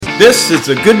This is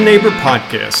the Good Neighbor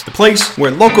Podcast, the place where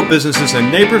local businesses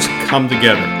and neighbors come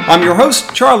together. I'm your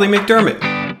host, Charlie McDermott.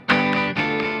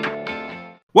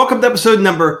 Welcome to episode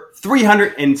number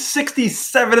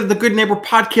 367 of the Good Neighbor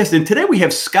Podcast. And today we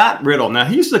have Scott Riddle. Now,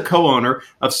 he's the co-owner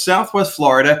of Southwest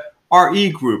Florida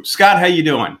RE Group. Scott, how you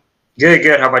doing?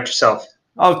 Good. How about yourself?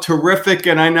 Oh, terrific.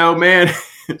 And I know, man,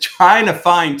 trying to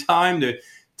find time to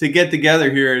get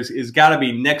together here is got to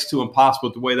be next to impossible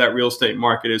with the way that real estate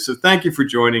market is. So thank you for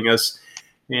joining us.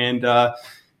 And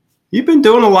you've been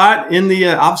doing a lot in the,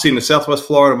 obviously in the Southwest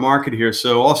Florida market here.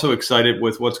 So also excited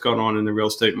with what's going on in the real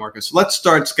estate market. So let's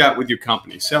start, Scott, with your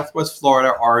company, Southwest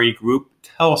Florida RE Group.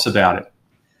 Tell us about it.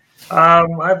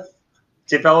 I've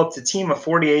developed a team of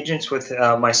 40 agents with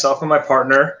myself and my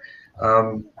partner,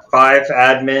 5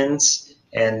 admins,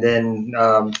 and then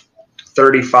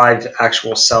 35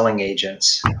 actual selling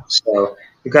agents. So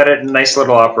we've got a nice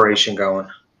little operation going.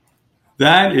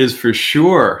 That is for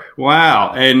sure.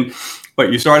 Wow.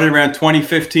 But you started around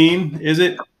 2015, is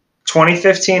it?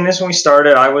 2015 is when we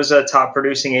started. I was a top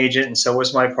producing agent, and so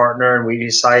was my partner. And we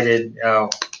decided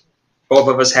both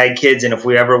of us had kids, and if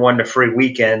we ever wanted a free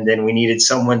weekend, then we needed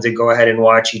someone to go ahead and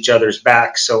watch each other's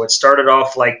back. So it started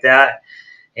off like that.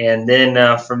 And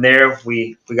then from there,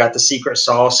 we got the secret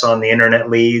sauce on the internet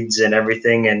leads and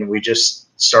everything, and we just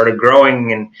started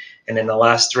growing. And in the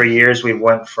last 3 years, we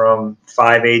went from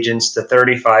 5 agents to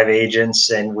 35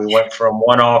 agents, and we went from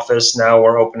 1 office. Now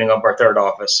we're opening up our 3rd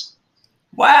office.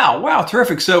 Wow,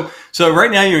 terrific. So right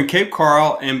now you're in Cape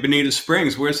Coral and Bonita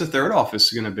Springs. Where's the 3rd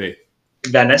office going to be?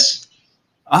 Venice.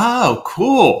 Oh,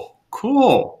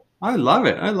 cool. I love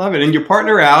it. And your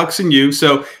partner, Alex, and you,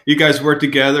 so you guys work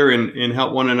together and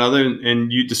help one another,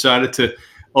 and you decided to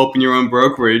open your own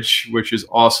brokerage, which is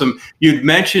awesome. You'd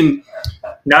mentioned...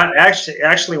 Not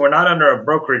actually, we're not under a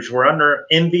brokerage. We're under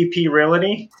MVP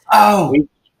Realty. Oh.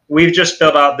 We've just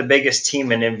built out the biggest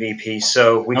team in MVP,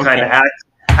 so we kind of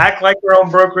act like our own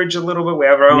brokerage a little bit. We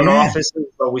have our own offices,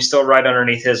 but we still ride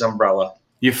underneath his umbrella.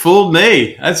 You fooled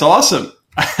me. That's awesome.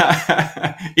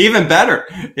 Even better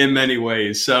in many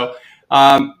ways. So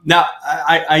now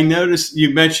I noticed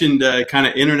you mentioned kind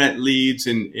of internet leads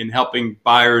and helping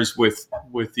buyers with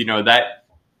that,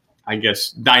 I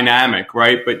guess, dynamic,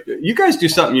 right? But you guys do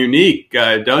something unique,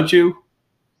 don't you?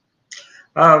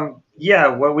 Yeah,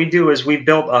 what we do is we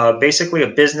built basically a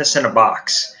business in a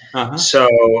box. Uh-huh.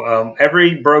 So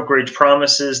every brokerage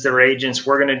promises their agents,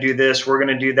 we're going to do this, we're going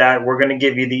to do that, we're going to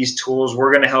give you these tools,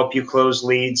 we're going to help you close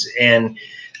leads. And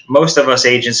most of us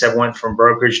agents have went from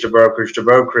brokerage to brokerage to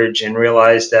brokerage and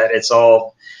realized that it's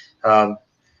all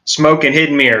smoke and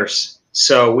hidden mirrors.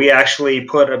 So we actually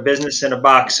put a business in a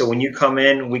box. So when you come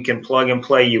in, we can plug and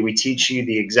play you. We teach you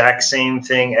the exact same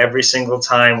thing every single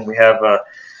time. We have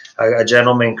a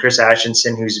gentleman, Chris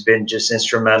Atchison, who's been just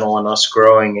instrumental in us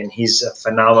growing, and he's a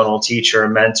phenomenal teacher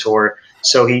and mentor.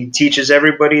 So he teaches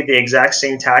everybody the exact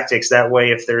same tactics. That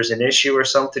way, if there's an issue or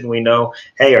something, we know,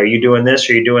 hey, are you doing this?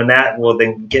 Are you doing that? We'll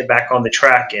then get back on the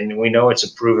track, and we know it's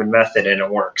a proven method and it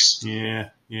works. Yeah.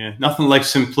 Nothing like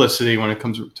simplicity when it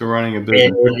comes to running a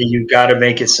business. And you got to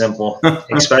make it simple,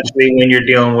 especially when you're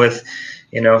dealing with,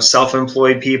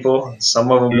 self-employed people.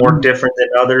 Some of them work different than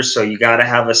others, so you got to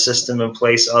have a system in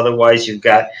place. Otherwise, you're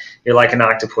like an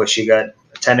octopus. You got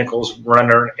tentacles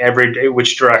running every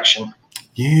which direction.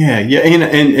 Yeah,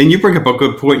 and you bring up a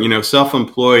good point.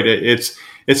 Self-employed.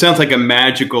 It sounds like a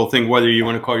magical thing. Whether you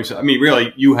want to call yourself, I mean,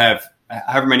 really, you have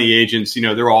however many agents.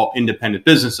 They're all independent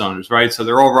business owners, right? So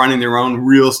they're all running their own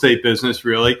real estate business,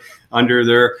 really, under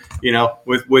their,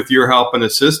 with your help and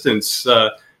assistance.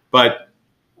 But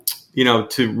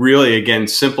to really again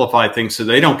simplify things so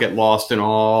they don't get lost in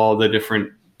all the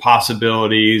different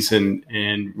possibilities and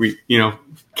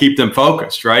keep them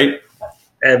focused, right?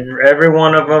 Every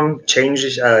one of them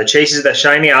chases the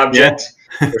shiny object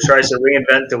or tries to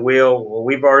reinvent the wheel. Well,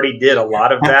 we've already did a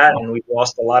lot of that, and we've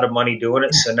lost a lot of money doing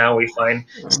it. So now we find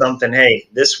something, hey,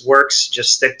 this works,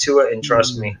 just stick to it and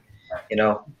trust me.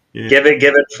 Give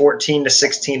it 14 to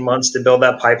 16 months to build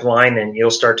that pipeline, and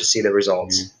you'll start to see the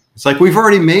results. Yeah. It's like we've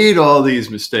already made all these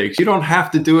mistakes. You don't have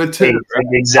to do it too. Right?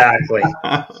 Exactly.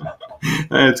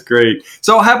 That's great.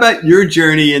 So how about your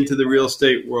journey into the real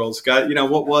estate world, Scott?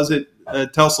 What was it?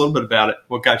 Tell us a little bit about it.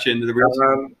 What got you into the real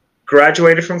estate?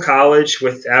 Graduated from college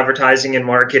with advertising and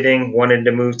marketing, wanted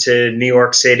to move to New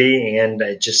York City, and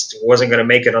I just wasn't going to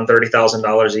make it on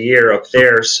 $30,000 a year up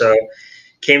there. So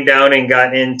came down and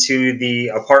got into the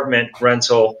apartment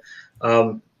rental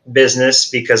business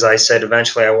because I said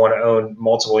eventually I want to own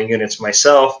multiple units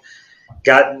myself.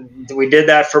 We did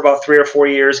that for about 3 or 4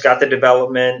 years, got the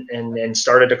development and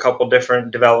started a couple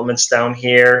different developments down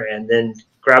here, and then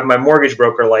grabbed my mortgage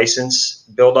broker license,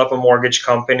 built up a mortgage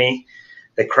company.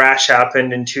 The crash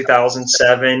happened in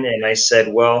 2007, and I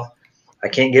said, well, I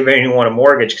can't give anyone a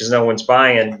mortgage because no one's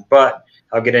buying, but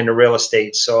I'll get into real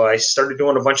estate. So I started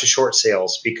doing a bunch of short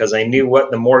sales because I knew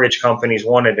what the mortgage companies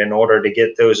wanted in order to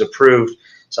get those approved.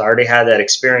 So I already had that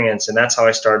experience, and that's how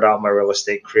I started out my real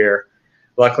estate career.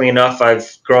 Luckily enough,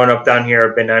 I've grown up down here.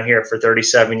 I've been down here for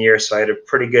 37 years, so I had a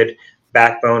pretty good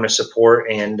backbone of support,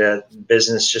 and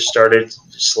business just started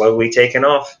slowly taking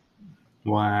off.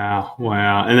 Wow.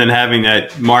 And then having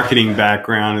that marketing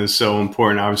background is so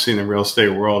important, obviously, in the real estate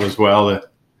world as well, to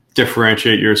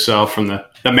differentiate yourself from the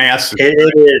masses.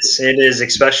 It is,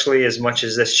 especially as much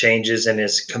as this changes and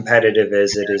as competitive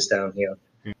as it is down here.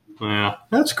 Wow,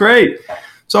 that's great.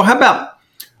 So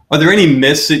are there any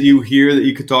myths that you hear that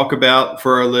you could talk about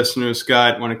for our listeners,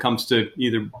 Scott, when it comes to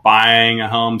either buying a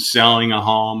home, selling a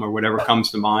home, or whatever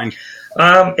comes to mind?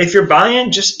 If you're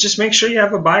buying, just make sure you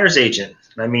have a buyer's agent.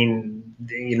 I mean,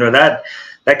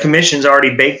 that commission's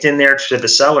already baked in there to the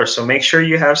seller. So make sure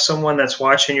you have someone that's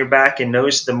watching your back and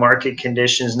knows the market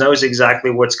conditions, knows exactly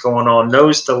what's going on,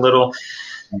 knows the little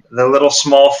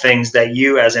small things that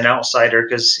you as an outsider,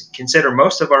 because consider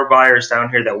most of our buyers down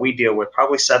here that we deal with,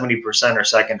 probably 70% are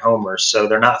second homers. So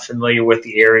they're not familiar with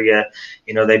the area.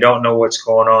 They don't know what's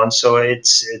going on. So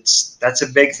that's a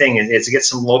big thing. It's to get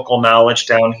some local knowledge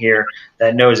down here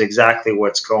that knows exactly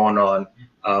what's going on.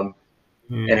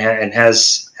 And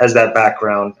has that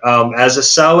background. As a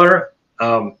seller,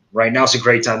 right now is a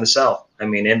great time to sell. I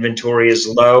mean, inventory is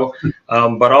low,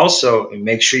 but also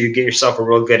make sure you get yourself a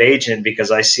real good agent,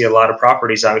 because I see a lot of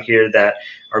properties out here that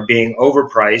are being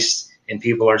overpriced and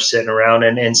people are sitting around,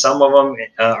 and some of them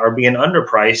are being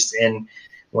underpriced. And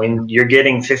when you're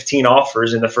getting 15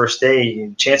 offers in the first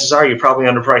day, chances are you're probably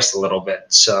underpriced a little bit.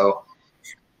 So,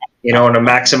 and to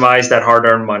maximize that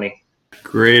hard-earned money.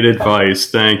 Great advice.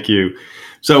 Thank you.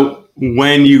 So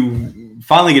when you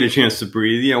finally get a chance to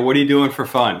breathe, what are you doing for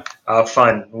fun?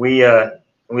 Fun. We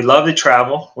love to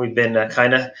travel. We've been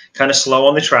kind of slow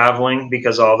on the traveling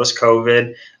because of all this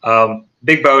COVID.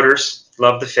 Big boaters,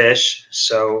 love to fish,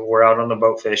 so we're out on the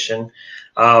boat fishing.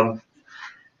 And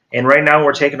right now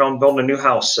we're taking on building a new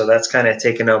house, so that's kind of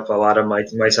taking up a lot of my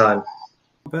time.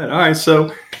 All right.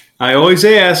 So I always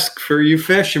ask for you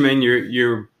fishermen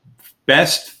your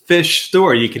best fish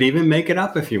story. You can even make it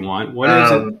up if you want. What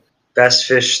is it? Best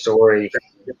fish story?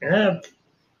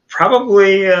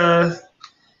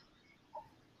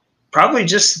 Probably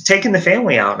just taking the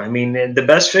family out. I mean, the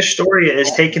best fish story is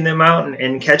taking them out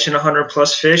and catching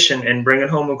 100+ fish and bringing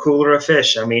home a cooler of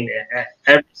fish. I mean,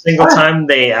 every single time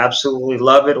they absolutely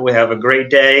love it. We have a great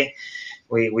day.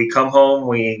 We come home,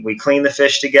 we clean the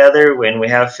fish together, when we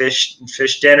have fish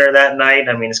dinner that night.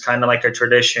 I mean, it's kind of like a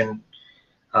tradition.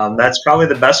 That's probably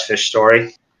the best fish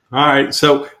story. All right.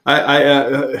 So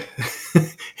I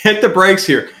hit the brakes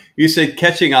here. You said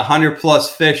catching 100+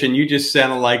 fish, and you just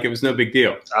sounded like it was no big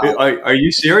deal. Are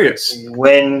you serious?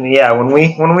 When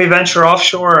we venture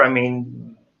offshore, I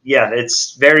mean,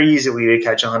 it's very easy to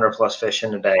catch 100+ fish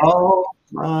in a day. Oh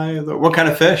my! What kind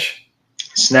of fish?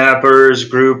 Snappers,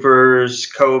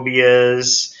 groupers,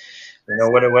 cobias,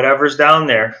 whatever's down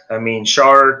there. I mean,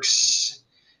 sharks.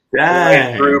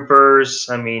 Like groupers.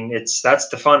 I mean, that's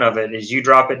the fun of it, is you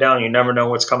drop it down, you never know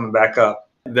what's coming back up.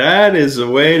 That is the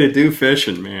way to do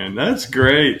fishing, man. That's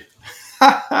great.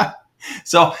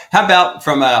 So how about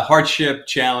from a hardship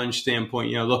challenge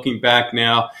standpoint, looking back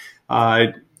now,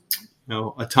 a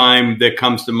time that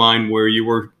comes to mind where you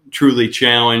were truly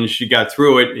challenged, you got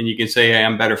through it, and you can say, hey,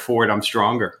 I'm better for it, I'm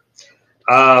stronger?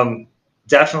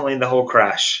 Definitely the whole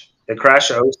crash. The crash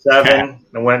of 2007,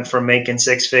 I went from making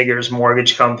 6 figures,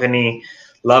 mortgage company,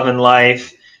 loving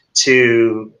life,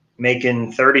 to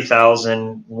making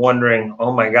 30,000, wondering,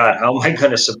 oh my God, how am I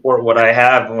going to support what I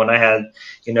have when I had,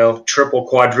 triple,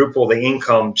 quadruple the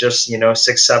income just,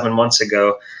 6-7 months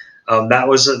ago. That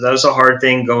was a hard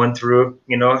thing, going through,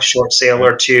 a short sale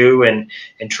or two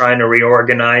and trying to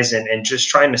reorganize and just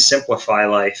trying to simplify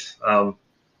life. I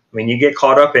mean, you get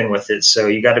caught up in with it, so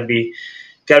you got to be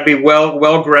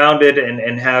well grounded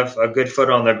and have a good foot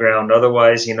on the ground.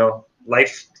 Otherwise,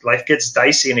 life gets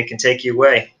dicey and it can take you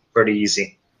away pretty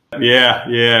easy. Yeah.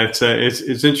 It's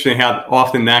interesting how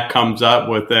often that comes up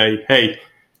with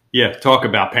talk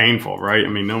about painful, right? I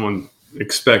mean, no one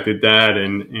expected that,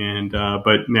 and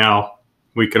but now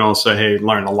we can all say, hey,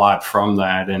 learn a lot from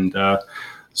that, and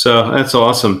so that's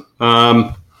awesome.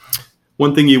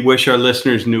 One thing you wish our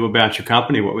listeners knew about your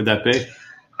company, what would that be?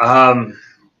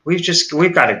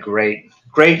 We've got a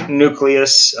great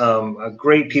nucleus,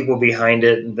 great people behind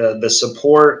it. The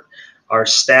support, Our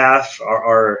staff,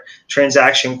 our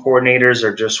transaction coordinators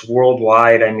are just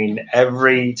worldwide. I mean,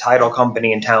 every title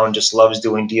company in town just loves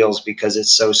doing deals because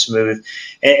it's so smooth.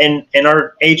 And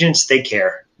our agents, they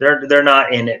care. They're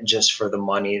not in it just for the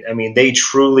money. I mean, they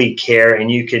truly care. And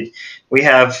we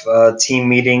have team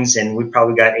meetings, and we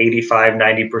probably got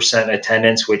 85-90%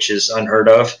 attendance, which is unheard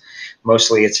of.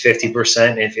 Mostly it's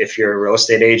 50% if you're a real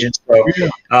estate agent. So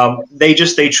they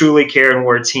truly care, and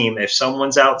we're a team. If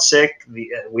someone's out sick,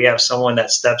 we have someone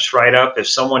that steps right up. If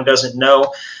someone doesn't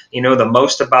know, the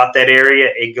most about that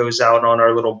area, it goes out on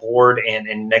our little board,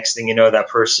 and next thing you know, that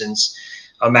person's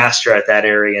a master at that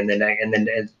area, and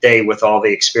then they with all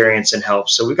the experience and help.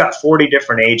 So we've got 40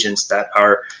 different agents that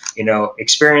are,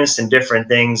 experienced in different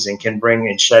things and can bring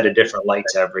and shed a different light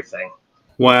to everything.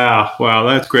 Wow,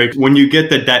 that's great. When you get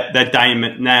that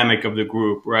dynamic of the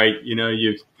group, right?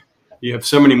 You have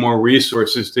so many more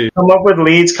resources to come up with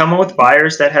leads, come up with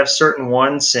buyers that have certain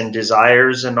wants and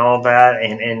desires and all that,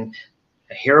 and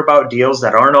hear about deals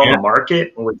that aren't on the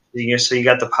market. So you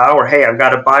got the power. Hey, I've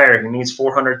got a buyer who needs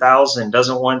 $400,000,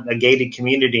 doesn't want a gated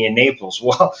community in Naples.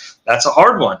 Well, that's a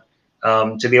hard one.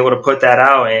 To be able to put that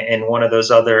out, and one of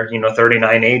those other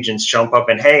 39 agents jump up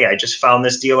and, hey, I just found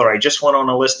this deal, or I just went on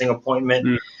a listing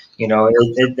appointment.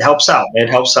 It helps out. It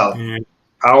helps out.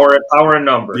 Power in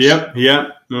numbers. Yep.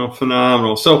 Well,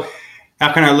 phenomenal. So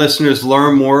how can our listeners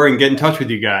learn more and get in touch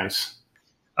with you guys?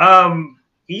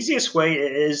 Easiest way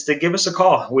is to give us a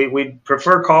call. We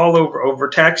prefer call over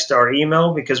text or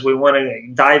email, because we want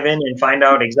to dive in and find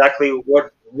out exactly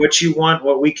what you want,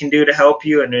 what we can do to help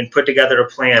you, and then put together a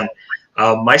plan.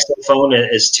 My cell phone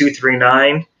is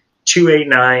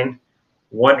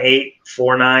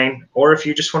 239-289-1849. Or if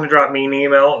you just want to drop me an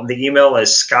email, the email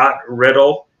is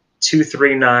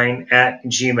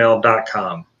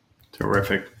scottriddle239@gmail.com.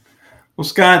 Terrific. Well,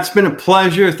 Scott, it's been a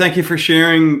pleasure. Thank you for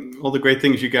sharing all the great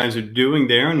things you guys are doing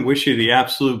there, and wish you the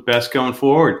absolute best going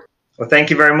forward. Well,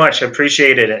 thank you very much. I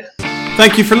appreciated it.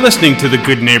 Thank you for listening to the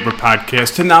Good Neighbor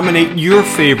Podcast. To nominate your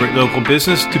favorite local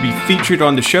business to be featured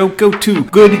on the show, go to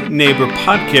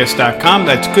goodneighborpodcast.com.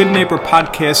 That's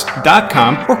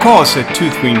goodneighborpodcast.com, or call us at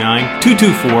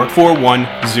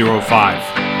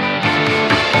 239-224-4105.